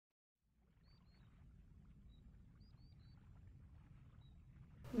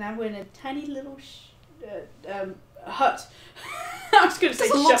Now we're in a tiny little hut. I was going to say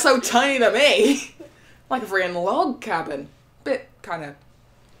doesn't look so tiny to me. Like a freaking log cabin. Bit kind of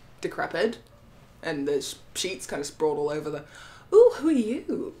decrepit. And there's sheets kind of sprawled all over the... Ooh, who are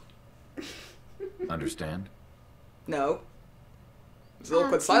you? Understand? No. There's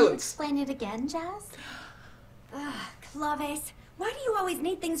awkward silence. Can you explain it again, Jazz? Clovis, why do you always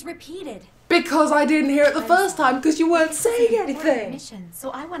need things repeated? Because I didn't hear it the first time because you weren't saying anything. Mission,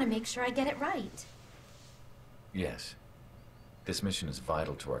 so I want to make sure I get it right. Yes. This mission is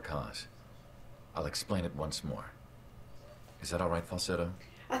vital to our cause. I'll explain it once more. Is that all right, Falsetto?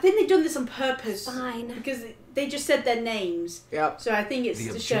 I think they've done this on purpose. Fine. Because they just said their names. Yep. So I think it's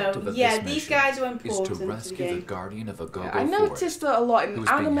The to show, objective of yeah, this these mission guys are is important to rescue the the game. guardian of a go-go I noticed that a lot in who was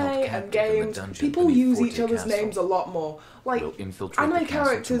being anime held and captive in a games, dungeon people beneath use Forte each other's Castle. names a lot more. Like, We'll infiltrate anime the castle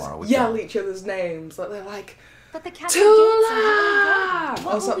characters tomorrow with yell them. each other's names. Like, they're like, But the castle gates Tula! are really good. What Or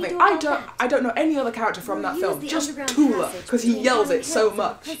will we something. do I about don't that? I don't know any other character from that We'll film. use the Just underground Tula, passage because he between yells Helen it so Hills and the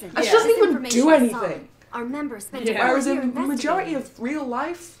much. prison. And she Yeah. doesn't This even information do is anything. solid. Our members spent Yeah. a whole Whereas year in the majority investigating. of real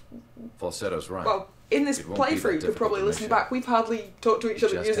life, Falsetto's right. well, in this It won't be that playthrough, you could probably difficult listen mission. back, we've hardly talked to each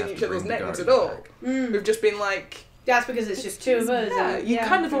other Just using have each to other's bring the names at guardian all. back. We've just been like, That's because it's just two of us. yeah, you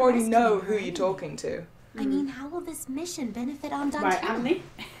kind of already know who you're talking to. I mean, how will this mission benefit on Dante? Right, Anthony?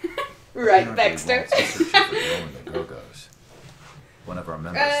 Right, Apparently Baxter. while searching for Glow in the Go-Go's, one of our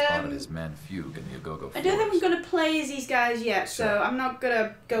members spotted his man Fugue in the Go-Go I don't think I'm forest. going to play as these guys yet, so Sure. I'm not going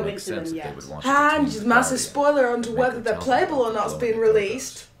to go Makes into sense them that they yet. would want to And detain just the massive guardian, spoiler onto make whether her they're tell playable or them not's about been Glow in the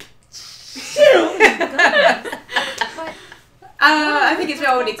released. But I think it's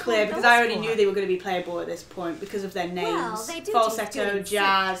already What's clear one because of I those already for? knew they were going to be playable at this point because of their names. Well, they do taste Falsetto, good in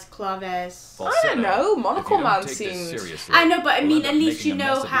Jazz, Clovis. I don't know, Monocle If you don't Man take this seems... seriously, I know, but I we'll mean, end at up least making you a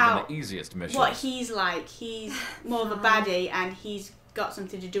know mess of how even the easiest mission. what he's like. He's more of a baddie, and he's got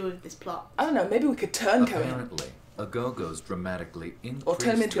something to do with this plot. I don't know, maybe we could turn him. Apparently, a go-go's dramatically Or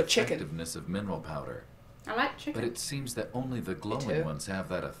turn him increase into the a chicken. effectiveness of mineral powder, I like but chicken. it seems that only the too. glowing ones have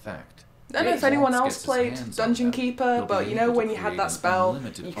that effect. I don't know if If anyone Waltz else gets his played hands on Dungeon them, Keeper, he'll but be you know able when to you had create that an spell,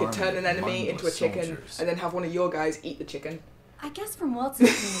 unlimited you could turn army an of enemy into a mindless chicken soldiers. and then have one of your guys eat the chicken. I guess from Walt's point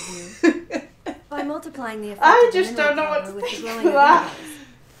of view, by multiplying the effect I of the just don't mineral know what powder to with the think glowing of that. abilities,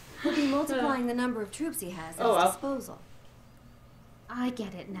 he'll be multiplying the number of troops he has at Oh, his well. disposal. I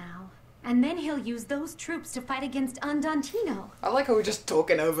get it now. And then he'll use those troops to fight against Undantino. I like how we're just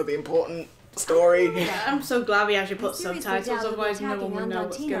talking over the important story. I'm so glad we actually put I seriously subtitles, doubt he'll be otherwise no attacking one would know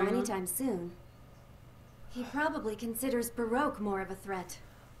what's Undantino going on. anytime soon. He probably considers Baroque more of a threat.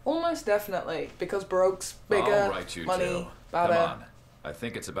 Almost definitely, because Baroque's bigger, All right, you money, two. better. Come on. I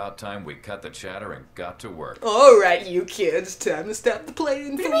think it's about time we cut the chatter and got to work. Alright, you kids, time to stop the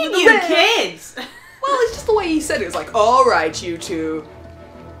playing. What do you mean, you kids? Well, it's just the way he said it. It's like, alright, you two.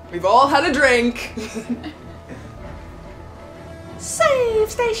 We've all had a drink. Save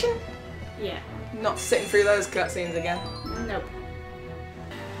station. Yeah. Not sitting through those cutscenes again. Nope.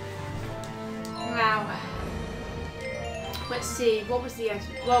 Now, let's see. What was the?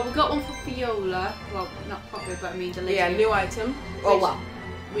 Well, we got one for Viola. Well, not probably, but I mean the lady. Yeah, new item. Oh, Which- well.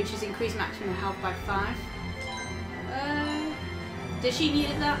 Which is increased maximum health by 5. Does she need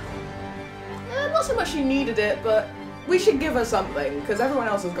that? Not so much she needed it, but we should give her something, because everyone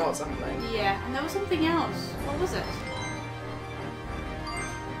else has got something. Yeah. And there was something else. What was it?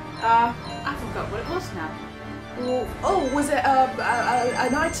 I forgot what it was now. Well, oh, was it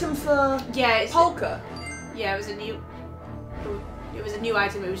an item for Yeah. It's, Polka? yeah. It was a new. It was a new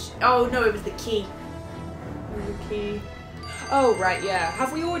item. It was. Oh no! It was the key. The key. Oh, right, yeah.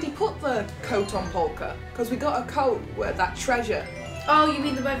 Have we already put the coat on Polka? Because we got a coat with that treasure. Oh, you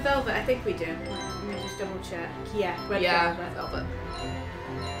mean the red velvet? I think we do. Let me just double check. Yeah, red velvet. velvet.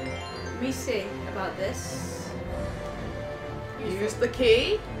 Let me see about this. Use the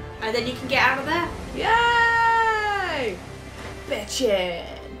key. And then you can get out of there. Yay! Bitchin'.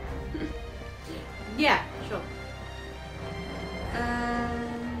 Yeah, sure.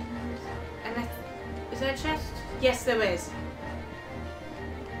 And is there a chest? Yes, there is.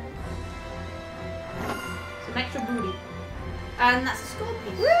 Some extra booty. And that's a score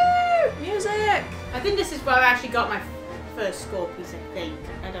piece. Woo! Music! I think this is where I actually got my first score piece, I think.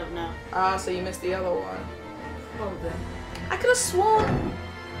 I don't know. Ah, so you missed the other one. Probably. I could have sworn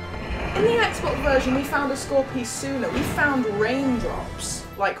in the Xbox version we found a score piece sooner. We found raindrops,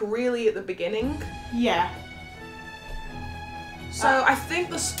 like really at the beginning. Yeah. So I think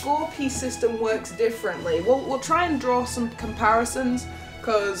the score piece system works differently. We'll try and draw some comparisons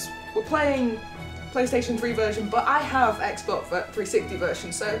because we're playing PlayStation 3 version, but I have Xbox 360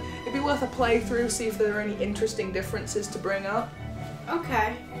 version, so it'd be worth a playthrough, see if there are any interesting differences to bring up.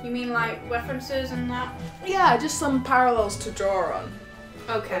 Okay. You mean like references and that? Yeah, just some parallels to draw on.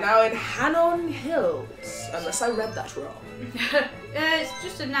 Okay. We're now in Hannon Hills, unless I read that wrong. It's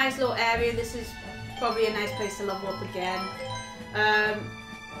just a nice little area. This is probably a nice place to level up again.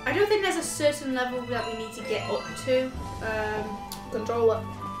 I don't think there's a certain level that we need to get up to. Controller.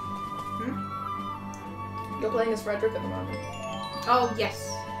 You're playing as Frederick at the moment. Oh, yes.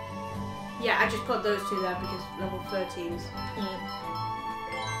 Yeah, I just put those two there because level 13s.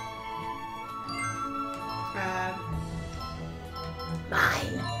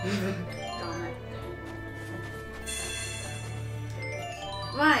 Mine. Darn it.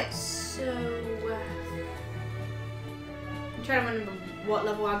 Right, so... I'm trying to remember what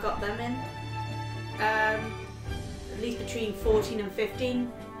level I got them in. At least between 14 and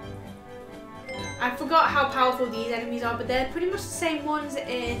 15. I forgot how powerful these enemies are, but they're pretty much the same ones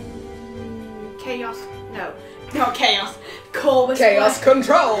in Chaos. No, not Chaos. Corvus. Chaos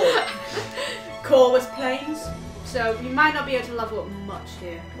Control. Corvus Plains. So you might not be able to level up much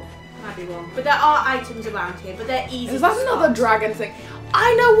here. Might be wrong. But there are items around here, but they're easy. Is that to another spot. dragon thing?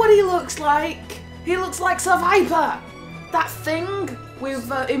 I know what he looks like. He looks like Survivor. That thing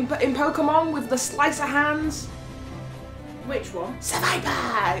with in Pokemon with the slicer hands. Which one? Survivor.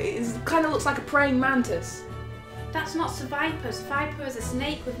 It kind of looks like a praying mantis. That's not Survivor. Survivor is a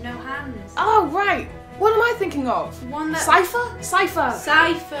snake with no hands. Oh right. What am I thinking of? One that. Cypher? Cypher.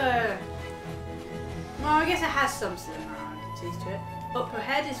 Cypher. Well, I guess it has some similarities to it. Up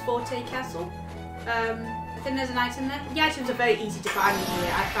ahead is Forte Castle. I think there's an item there. The items are very easy to find in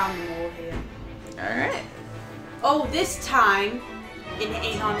here. I found them all here. Alright. Oh, this time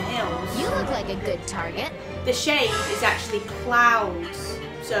in on Hills, You look like a good target. the shade is actually clouds.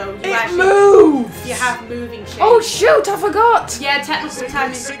 So you It actually moves! you have moving shade. Oh shoot, I forgot! Yeah, technical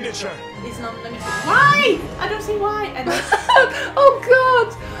time Signature. is not limited. Why? I don't see why. And Oh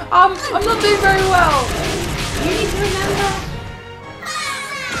god! I'm not doing very well. you need to remember.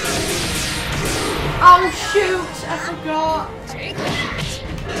 Oh shoot! I forgot. Take that.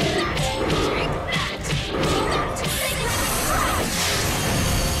 Take that.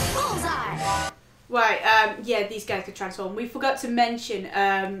 Bullseye. Right, yeah, these guys can transform. We forgot to mention,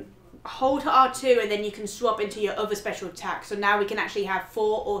 hold R2 and then you can swap into your other special attack. So now we can actually have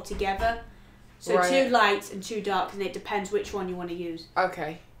 4 altogether. So Right. 2 lights and 2 darks, and it depends which one you want to use.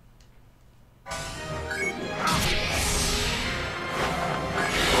 Okay.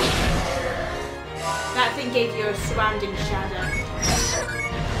 That thing gave you a surrounding shadow.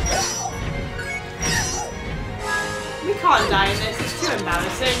 We can't die in this, it's too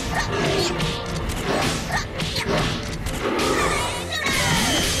embarrassing.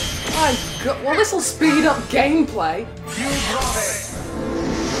 My god, well this'll speed up gameplay. You drop it.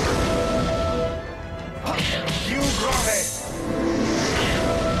 You drop it.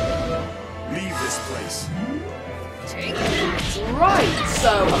 Leave this place. Take that. Right,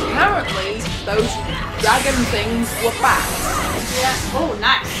 so apparently those dragon things were bats. Yeah. Oh,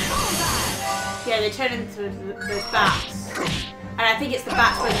 nice. Yeah, they turn into those bats. And I think it's the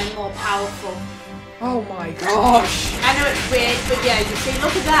bats when they're more powerful. Oh my gosh. I know it's weird, but yeah, you see,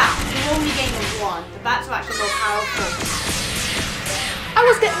 look at that. You only gain 1. The bats are actually more powerful. I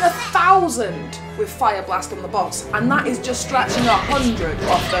was getting 1,000 with Fire Blast on the boss, and that is just scratching 100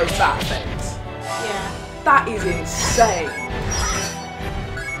 off those bat things. Yeah. That is insane.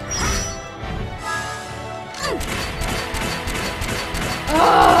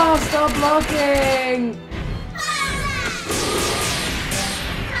 Oh, stop blocking!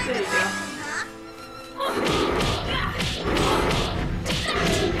 There you go.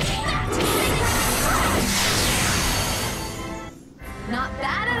 Not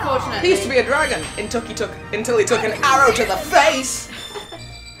bad at all. Unfortunately. He used to be a dragon until he took an arrow to the face.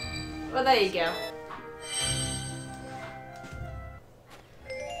 Well, there you go.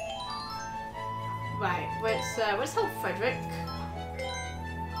 Right, let's help Frederick.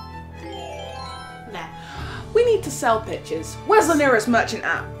 There. We need to sell pictures. Where's the nearest merchant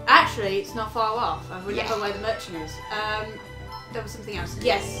at? Actually, it's not far off. I've remembered where the merchant is. There was something else.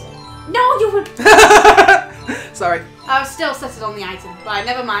 Yes. No, you were. Sorry. I was still settled on the item. Right,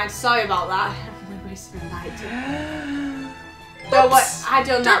 never mind. Sorry about that. I wasted an item. So what? I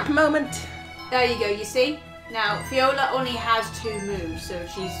don't know. Derp moment. There you go. You see? Now Fiona only has 2 moves, so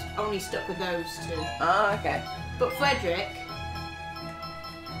she's only stuck with those 2. Ah, okay. But Frederick.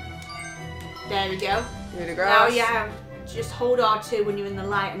 There we go. Here to Now grass. you have just hold R2 when you're in the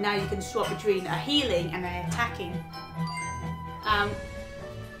light, and now you can swap between a healing and an attacking.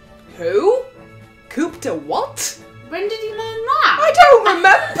 Who? Kupta what? When did you learn that? I don't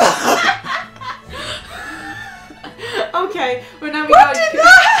remember. Okay, well now we know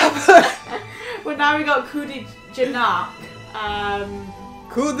coup de Janak.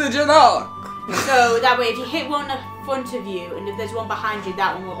 Coup de Janak. So that way, if you hit one in front of you, and if there's one behind you,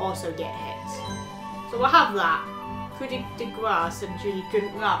 that one will also get hit. So we'll have that. Coup de grace and Julie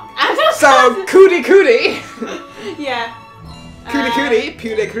couldn't rock. So, cootie cootie. Yeah. Cootie cootie.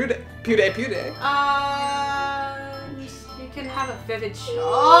 Pude crude. Pude pude. You can have a vivid shot.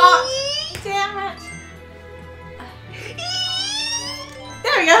 Oh, damn it.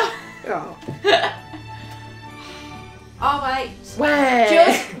 There we go. Oh. Alright.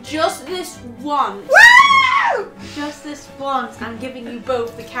 Way. Just this once. Woo! Just this once. I'm giving you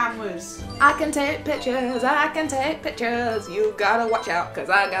both the cameras. I can take pictures. I can take pictures. You gotta watch out, cause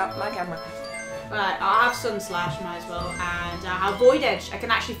I got my camera. Right, I'll have Sun Slash, might as well, and I'll have Void Edge. I can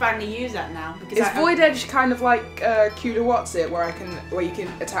actually finally use that now because Is Void Edge kind of like Q to What's It, where you can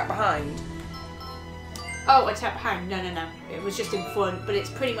attack behind? Oh, attack behind? No. It was just in front, but it's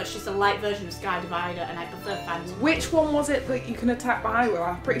pretty much just a light version of Sky Divider, and I prefer Phantom. Which one was it that you can attack behind with?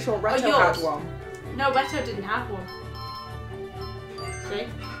 I'm pretty sure Reto yours. had one. No, Reto didn't have one. See?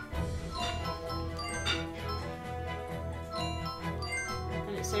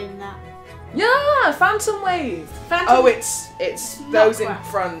 And it's saying that. Yeah, Phantom Wave. Phantom. Oh, it's those in Knockwell.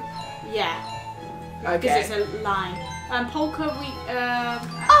 front. Yeah. Okay. Because it's a line. Polka,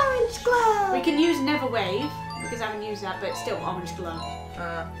 Orange glow! we can use Never Wave because I haven't used that, but it's still Orange Glow.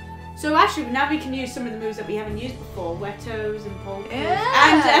 Uh, So actually, now we can use some of the moves that we haven't used before, Wetos and Polkas,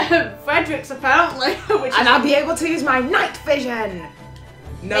 Yeah. and Fredericks apparently. Which and is, I'll be able to use my night vision.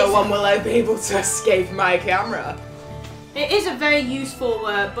 No one will ever be able to escape my camera. it is a very useful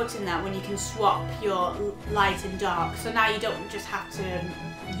button that when you can swap your light and dark. So now you don't just have to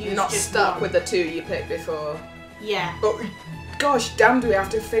use. You're not just stuck one. with the two you picked before. Yeah. But gosh, damn, do we have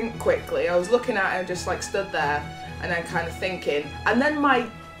to think quickly? I was looking at him, just like stood there, and then kind of thinking, and then my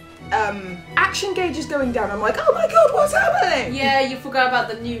action gauge is going down. I'm like, oh my god, what's happening? Yeah, you forgot about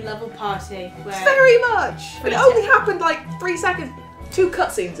the new level party. Where Very much. It Pretty only tough. happened like 3 seconds, 2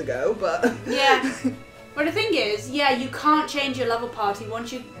 cutscenes ago, but Yeah. But the thing is, yeah, you can't change your level party.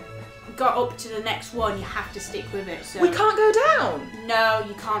 Once you got up to the next one, you have to stick with it. So we can't go down. No,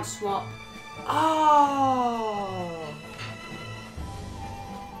 you can't swap. Oh.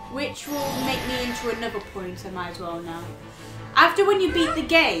 Which will make me into another point, I might as well now. After when you beat the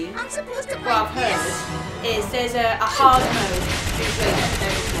game, I'm supposed to what I've heard is there's a hard mode. Usually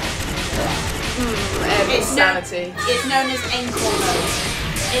there is one. It's Insanity. It's known as Encore mode.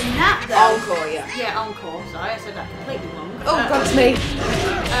 In that though... Encore, yeah. Yeah, Encore. Sorry, I said that completely wrong. Oh god, it's me.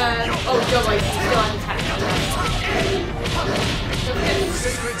 Oh, don't worry, you still on attack.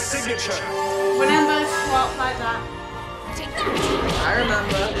 Sacred signature. Remember, swap like that. I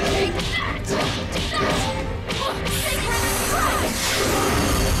remember.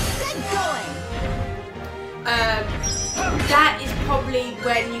 That is probably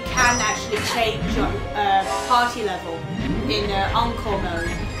when you can actually change your party level in Encore mode,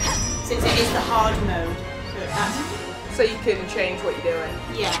 since it is the hard mode. So that's So you can change what you're doing.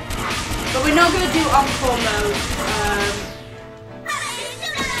 yeah. But we're not going to do Encore mode.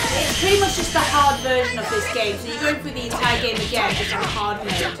 It's pretty much just the hard version of this game, so you're going through the entire game again, just on hard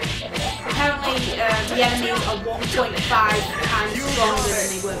mode. Apparently, the enemies are 1.5 times stronger than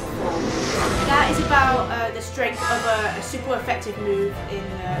they were before. That is about the strength of a super effective move in,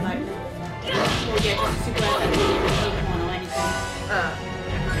 well, yeah, just super effective in Pokemon or anything.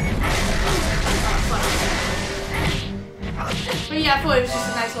 But yeah, I thought it was just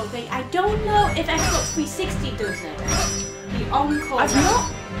a nice little thing. I don't know if Xbox 360 does it. The Encore. I've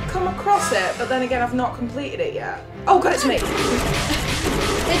not come across it, but then again, I've not completed it yet. Oh god, it's me.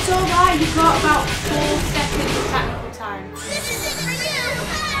 It's alright, you've got about 4 seconds of tactical time.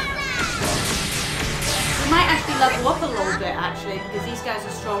 We might actually level up a little bit, actually, because these guys are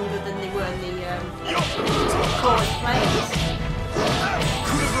stronger than they were in the chorus players.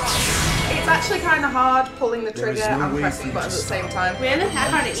 It's actually kind of hard pulling the There is trigger no and way pressing for buttons you at to the same time. Really?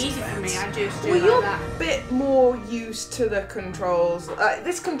 I found it easy for me, I just do Well, it you're like that. a bit more used to the controls.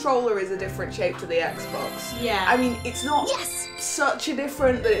 This controller is a different shape to the Xbox. Yeah. I mean, it's not such a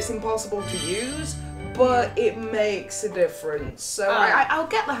different that it's impossible to use, but it makes a difference. So I'll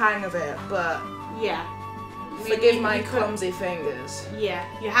get the hang of it, but Yeah. forgive You- my you could- clumsy fingers. Yeah,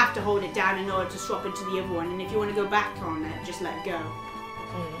 you have to hold it down in order to swap into the other one, and if you want to go back on it, just let go.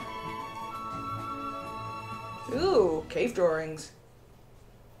 Ooh, cave drawings.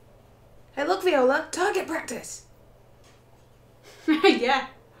 Hey, look, Viola, target practice. Yeah.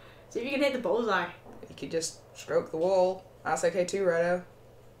 See if you can hit the bullseye. You could just stroke the wall. That's okay too, Reto.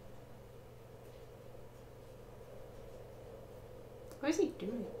 What is he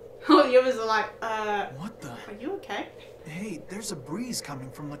doing? All the others are like, What the? are you okay? Hey, there's a breeze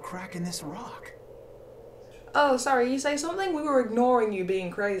coming from the crack in this rock. Oh, sorry, you say something? We were ignoring you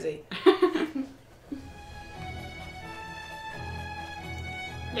being crazy.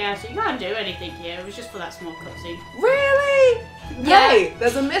 Yeah, so you can't do anything here. It was just for that small cutscene. Really? Yeah. Hey,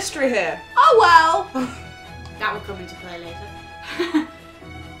 there's a mystery here. Oh well. That will come into play later.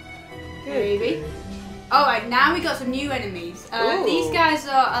 Maybe. Alright, now we got some new enemies. Ooh. These guys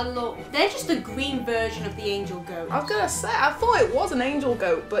are a lot. They're just the green version of the angel goat. I was gonna say, I thought it was an angel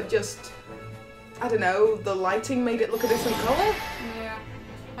goat, but just, I don't know, the lighting made it look a different colour. Yeah.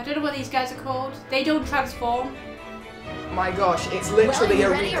 I don't know what these guys are called. They don't transform. My gosh, it's literally a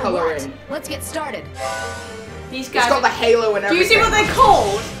recolouring. Let's get started. These guys. It's got the halo and Do you everything. see what they're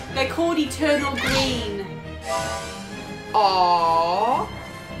called? They're called Eternal Green. Aww.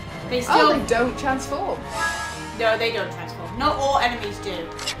 They still. Oh, they don't transform. No, they don't transform. Not all enemies do.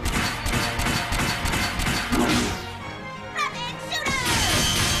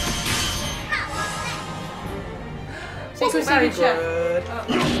 Wasn't very good.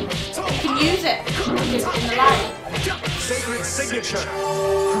 You can use it in the light. Sacred signature.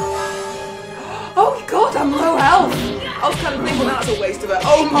 Oh god, I'm low health. I was kind of thinking that's a waste of it.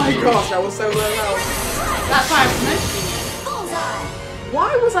 Oh my gosh, I was so low health. That's why I was mentioning it.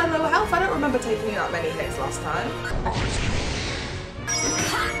 Why was I low health? I don't remember taking that many hits last time.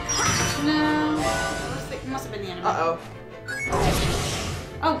 No. It must have been the enemy. Uh-oh.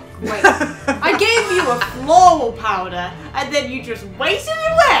 Oh, wait. I gave you a floral powder and then you just wasted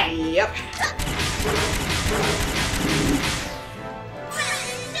it away. Yep.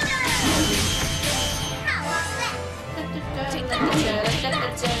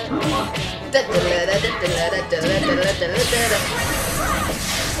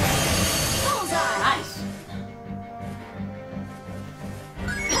 Nice.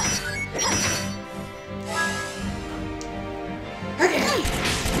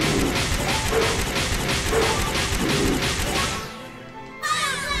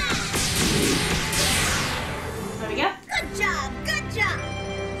 There we go. Good job, good job.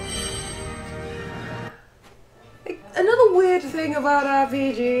 Another weird thing about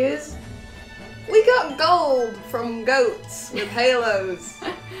RPGs, we got gold from goats with halos.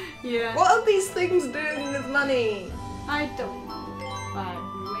 Yeah. What are these things doing with money? I don't know. Right,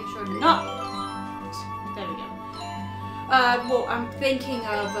 make sure not. There we go. Well, I'm thinking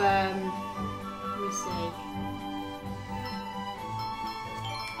of, let me see.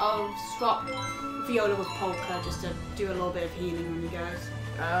 I'll swap Viola with Polka just to do a little bit of healing on you guys.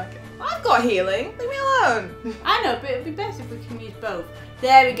 Okay. I've got healing. Leave me alone. I know, but it'd be best if we can use both.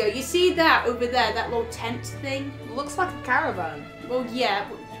 There we go. You see that over there, that little tent thing? Looks like a caravan. Well, yeah.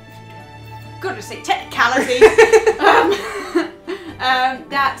 Gotta say technicality.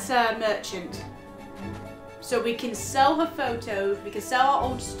 That's a merchant. So we can sell her photos, we can sell our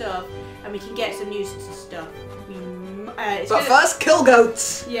old stuff, and we can get some new stuff. But first, kill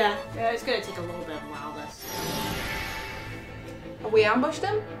goats. Yeah, it's gonna take a little bit of a while. This. Have we ambushed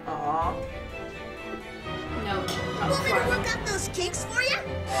him? Aww. No, not Want me to quite. work up those kinks for you?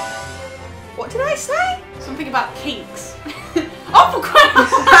 What did I say? Something about kinks. Oh, for crying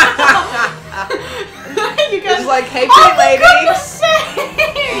out loud! You guys. It's like, hey, Oh, pretty for goodness lady.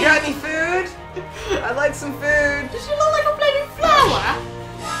 sake! You got any food? I'd like some food. Does she look like a flaming flower?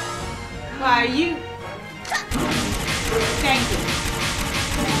 Why, you... Thank you.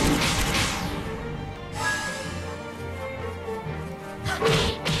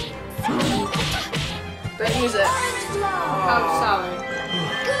 Don't use it. Oh, sorry.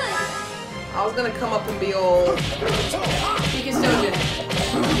 I was gonna come up and be all... You can still do it.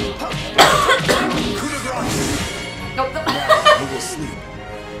 Nope. You will sleep.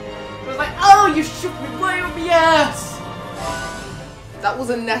 It was like, oh, you shook me way up the ass. That was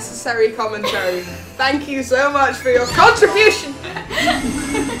a necessary commentary. Thank you so much for your contribution.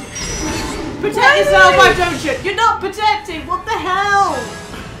 Protect yourself, why don't you? You're not protecting. What the hell?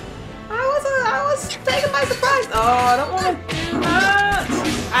 I was taken by surprise. Oh, I don't want to do that.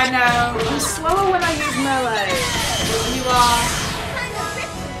 I know. I'm slower when I use melee. You are. Kind of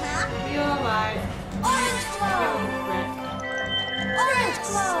risky, huh? You're alright. Orange glow! Orange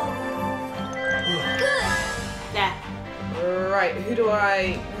glow! Good! There. Right, who do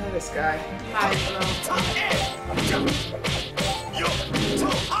I... Oh, this guy. You might as well.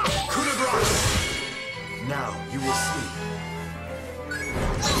 Coup de grace. Now you will sleep.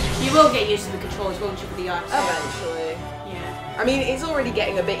 You will get used to the controls, won't you, for the arc? Eventually. Yeah. I mean, it's already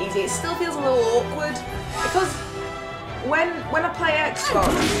getting a bit easy. It still feels a little awkward because when I play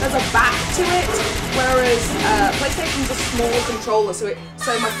Xbox, there's a back to it, whereas PlayStation's a small controller, so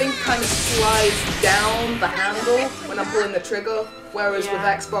my thing kind of slides down the handle when I'm pulling the trigger, whereas with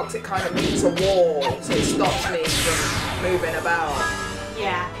Xbox it kind of meets a wall, so it stops me from moving about.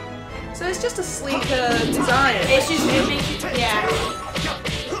 Yeah. So it's just a sleeker design. It's just, it makes it, yeah.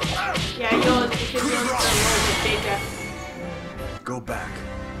 Yeah, yours, because yours is a little bit bigger. Go back.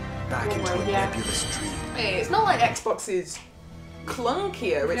 Back into a yeah. nebulous dream. Hey, it's not like Xbox is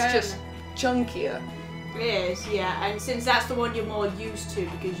clunkier, it's just chunkier. It is, yeah, and since that's the one you're more used to,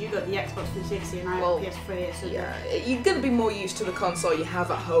 because you got the Xbox 360 and I have the PS3, so yeah, you're gonna be more used to the console you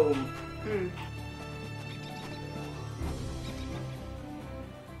have at home.